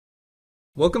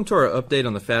Welcome to our update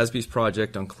on the FASB's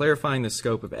project on clarifying the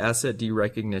scope of asset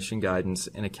derecognition guidance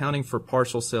and accounting for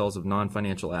partial sales of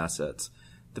non-financial assets.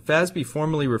 The FASB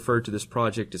formally referred to this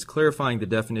project as clarifying the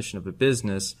definition of a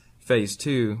business, Phase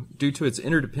 2, due to its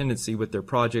interdependency with their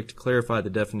project to clarify the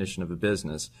definition of a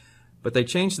business. But they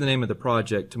changed the name of the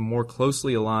project to more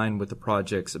closely align with the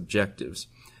project's objectives.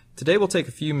 Today we'll take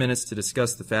a few minutes to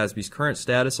discuss the FASB's current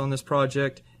status on this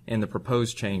project and the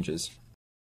proposed changes.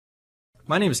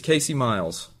 My name is Casey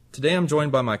Miles. Today I'm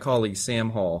joined by my colleague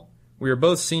Sam Hall. We are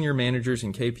both senior managers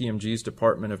in KPMG's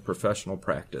Department of Professional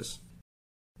Practice.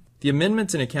 The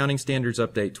Amendments in Accounting Standards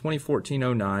Update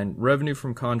 2014-09, Revenue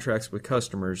from Contracts with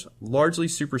Customers, largely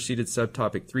superseded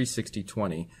subtopic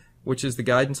 36020, which is the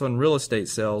guidance on real estate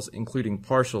sales, including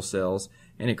partial sales,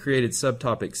 and it created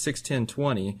subtopic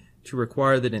 61020 to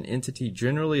require that an entity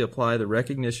generally apply the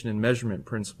recognition and measurement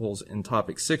principles in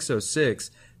topic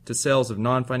 606 to sales of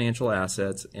non-financial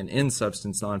assets and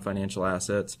in-substance non-financial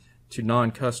assets to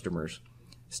non-customers.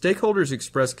 Stakeholders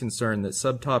expressed concern that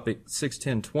subtopic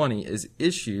 61020 as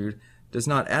issued does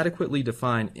not adequately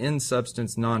define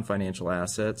in-substance non-financial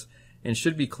assets and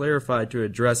should be clarified to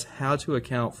address how to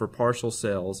account for partial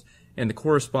sales and the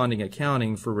corresponding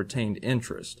accounting for retained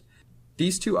interest.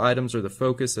 These two items are the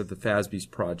focus of the FASB's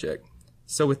project.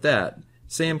 So with that,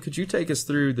 Sam, could you take us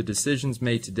through the decisions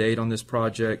made to date on this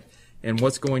project and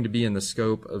what's going to be in the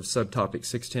scope of subtopic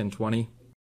 61020?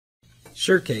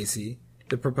 Sure, Casey.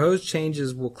 The proposed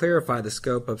changes will clarify the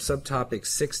scope of subtopic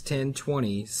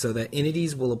 61020 so that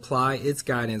entities will apply its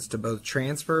guidance to both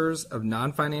transfers of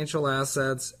non-financial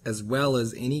assets as well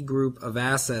as any group of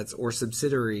assets or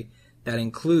subsidiary that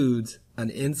includes an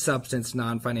in-substance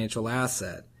non-financial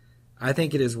asset. I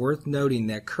think it is worth noting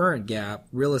that current GAAP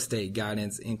real estate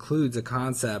guidance includes a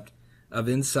concept of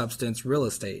in-substance real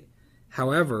estate.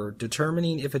 However,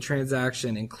 determining if a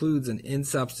transaction includes an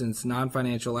in-substance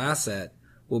non-financial asset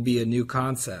will be a new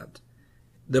concept.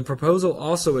 The proposal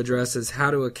also addresses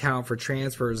how to account for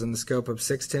transfers in the scope of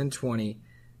 61020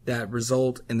 that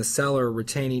result in the seller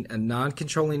retaining a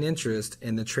non-controlling interest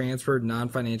in the transferred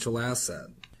non-financial asset.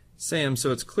 Sam,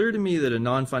 so it's clear to me that a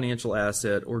non-financial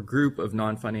asset or group of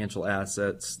non-financial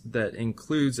assets that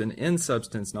includes an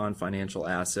in-substance non-financial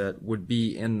asset would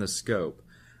be in the scope.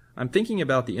 I'm thinking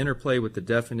about the interplay with the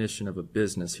definition of a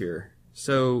business here.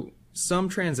 So some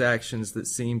transactions that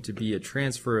seem to be a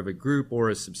transfer of a group or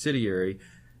a subsidiary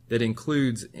that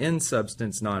includes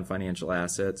in-substance non-financial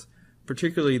assets,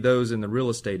 particularly those in the real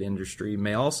estate industry,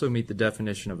 may also meet the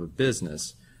definition of a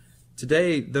business.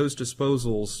 Today, those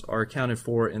disposals are accounted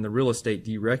for in the real estate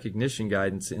derecognition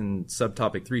guidance in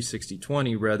subtopic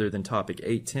 36020 rather than topic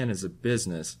 810 as a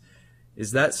business.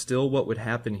 Is that still what would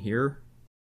happen here?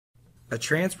 A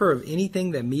transfer of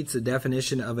anything that meets the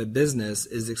definition of a business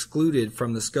is excluded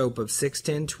from the scope of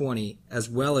 61020 as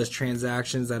well as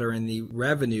transactions that are in the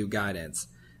revenue guidance,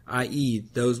 i.e.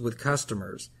 those with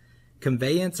customers.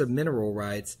 Conveyance of mineral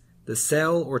rights, the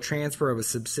sale or transfer of a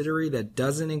subsidiary that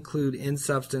doesn't include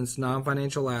in-substance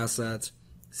non-financial assets,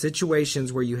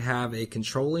 situations where you have a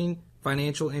controlling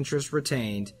financial interest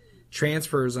retained,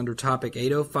 transfers under topic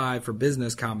 805 for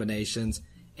business combinations,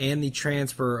 and the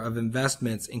transfer of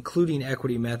investments including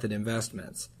equity method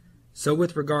investments. So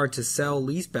with regard to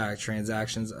sell-leaseback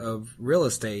transactions of real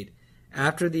estate,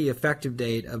 after the effective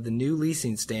date of the new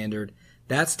leasing standard,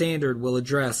 that standard will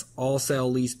address all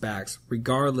sale-leasebacks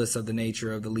regardless of the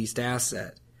nature of the leased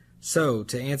asset. So,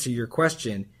 to answer your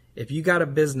question, if you got a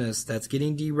business that's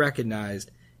getting derecognized,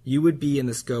 you would be in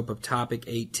the scope of topic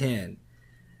 810.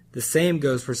 The same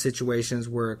goes for situations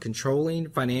where a controlling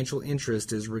financial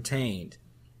interest is retained.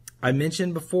 I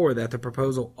mentioned before that the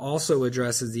proposal also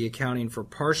addresses the accounting for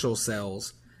partial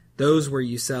sales, those where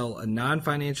you sell a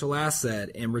non-financial asset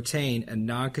and retain a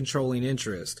non-controlling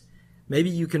interest. Maybe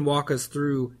you can walk us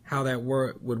through how that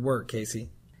would work,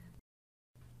 Casey.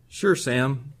 Sure,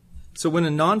 Sam. So when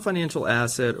a non-financial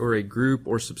asset or a group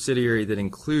or subsidiary that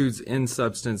includes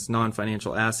in-substance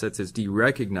non-financial assets is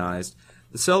derecognized,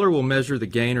 the seller will measure the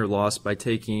gain or loss by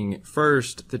taking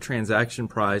first the transaction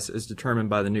price as determined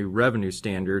by the new revenue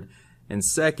standard, and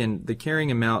second the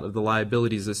carrying amount of the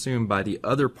liabilities assumed by the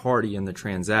other party in the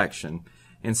transaction,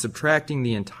 and subtracting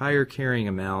the entire carrying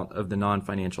amount of the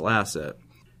non-financial asset.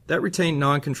 That retained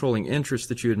non-controlling interest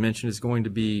that you had mentioned is going to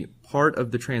be part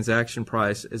of the transaction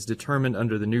price as determined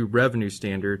under the new revenue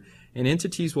standard, and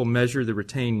entities will measure the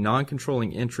retained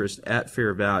non-controlling interest at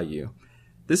fair value.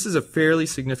 This is a fairly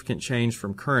significant change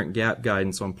from current GAAP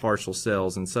guidance on partial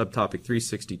sales in subtopic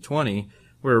 36020,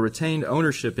 where a retained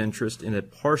ownership interest in a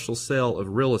partial sale of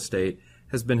real estate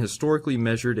has been historically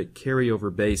measured at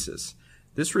carryover basis.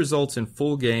 This results in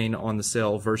full gain on the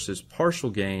sale versus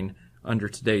partial gain under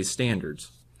today's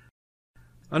standards.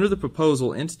 Under the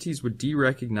proposal, entities would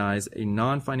derecognize a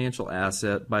non-financial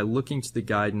asset by looking to the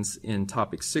guidance in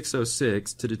Topic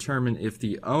 606 to determine if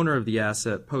the owner of the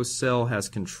asset post-sale has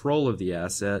control of the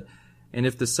asset, and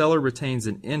if the seller retains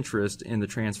an interest in the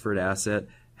transferred asset,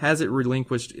 has it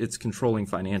relinquished its controlling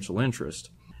financial interest.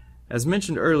 As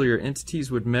mentioned earlier,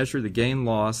 entities would measure the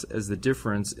gain-loss as the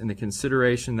difference in the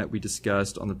consideration that we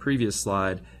discussed on the previous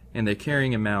slide and the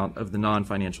carrying amount of the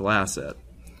non-financial asset.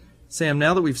 Sam,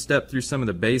 now that we've stepped through some of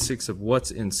the basics of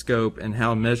what's in scope and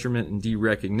how measurement and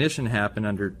derecognition happen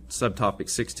under subtopic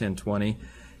 61020,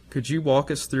 could you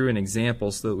walk us through an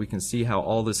example so that we can see how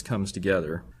all this comes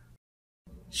together?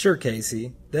 Sure,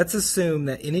 Casey. Let's assume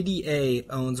that Entity A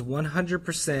owns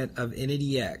 100% of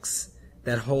Entity X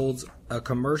that holds a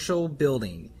commercial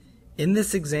building. In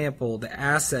this example, the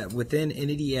asset within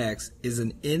Entity X is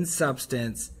an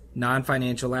in-substance,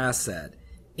 non-financial asset.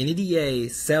 Entity A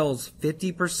sells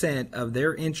 50% of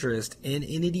their interest in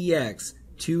Entity X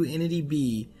to Entity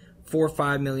B for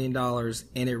 $5 million,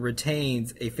 and it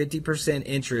retains a 50%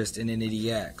 interest in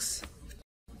Entity X.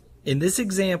 In this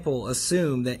example,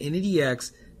 assume that Entity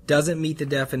X doesn't meet the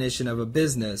definition of a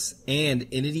business, and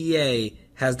Entity A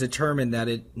has determined that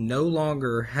it no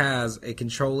longer has a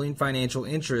controlling financial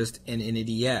interest in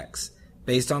Entity X,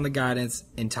 based on the guidance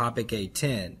in Topic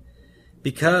 810.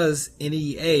 Because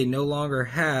Entity A no longer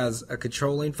has a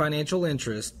controlling financial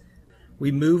interest,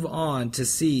 we move on to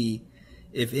see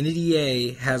if Entity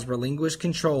A has relinquished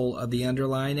control of the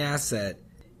underlying asset.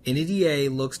 Entity A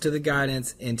looks to the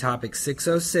guidance in Topic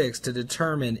 606 to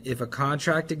determine if a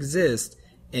contract exists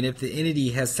and if the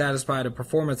entity has satisfied a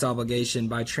performance obligation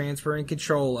by transferring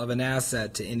control of an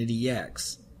asset to Entity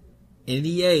X.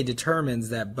 Entity A determines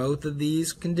that both of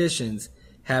these conditions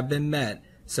have been met,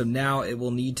 so now it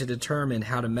will need to determine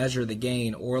how to measure the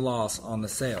gain or loss on the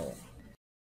sale.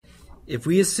 If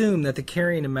we assume that the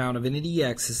carrying amount of Entity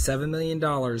X is $7 million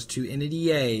to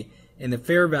Entity A and the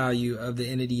fair value of the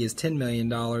entity is $10 million,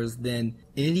 then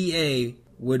Entity A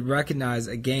would recognize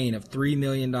a gain of $3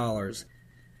 million.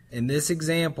 In this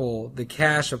example, the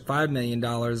cash of $5 million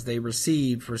they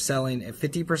received for selling a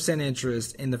 50%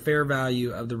 interest in the fair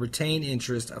value of the retained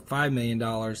interest of $5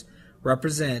 million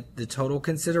represent the total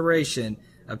consideration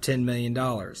of $10 million.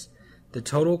 The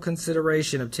total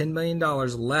consideration of $10 million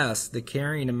less the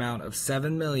carrying amount of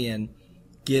 $7 million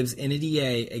gives Entity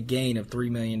A gain of $3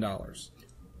 million.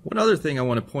 One other thing I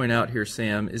want to point out here,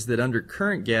 Sam, is that under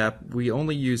current GAAP, we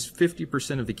only use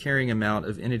 50% of the carrying amount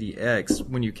of Entity X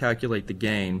when you calculate the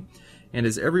gain, and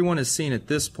as everyone has seen at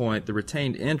this point, the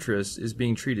retained interest is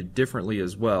being treated differently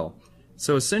as well.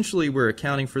 So essentially, we're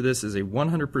accounting for this as a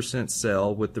 100%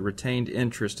 sell with the retained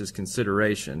interest as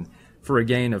consideration for a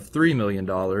gain of $3 million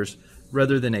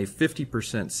rather than a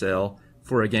 50% sell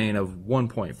for a gain of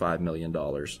 $1.5 million.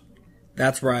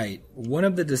 That's right. One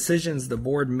of the decisions the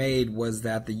board made was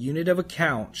that the unit of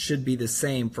account should be the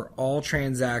same for all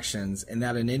transactions and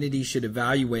that an entity should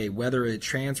evaluate whether it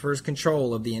transfers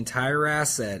control of the entire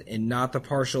asset and not the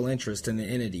partial interest in the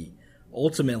entity.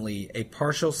 Ultimately, a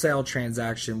partial sale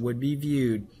transaction would be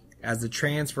viewed as the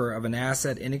transfer of an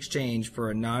asset in exchange for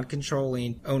a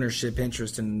non-controlling ownership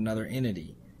interest in another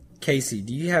entity. Casey,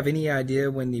 do you have any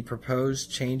idea when the proposed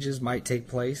changes might take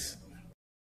place?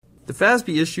 The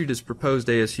FASB issued its proposed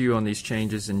ASU on these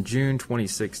changes in June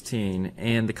 2016,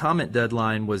 and the comment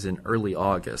deadline was in early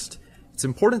August. It's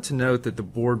important to note that the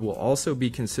board will also be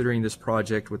considering this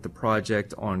project with the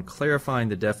project on clarifying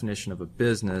the definition of a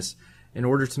business in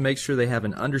order to make sure they have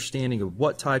an understanding of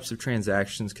what types of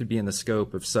transactions could be in the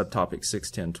scope of subtopic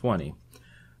 61020.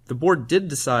 The board did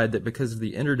decide that because of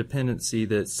the interdependency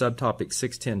that subtopic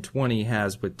 61020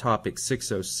 has with topic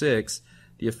 606,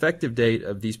 the effective date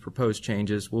of these proposed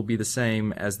changes will be the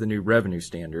same as the new revenue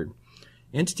standard.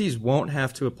 Entities won't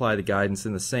have to apply the guidance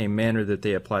in the same manner that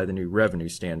they apply the new revenue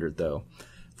standard, though.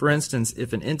 For instance,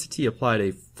 if an entity applied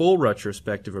a full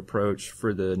retrospective approach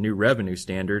for the new revenue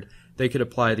standard, they could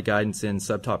apply the guidance in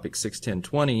subtopic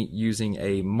 61020 using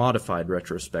a modified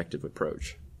retrospective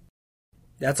approach.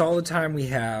 That's all the time we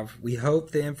have. We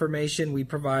hope the information we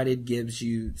provided gives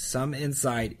you some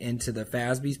insight into the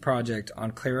FASB's project on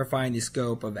clarifying the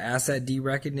scope of asset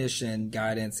derecognition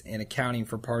guidance and accounting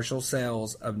for partial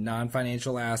sales of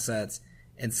non-financial assets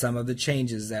and some of the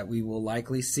changes that we will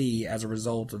likely see as a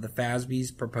result of the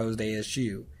FASB's proposed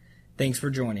ASU. Thanks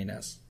for joining us.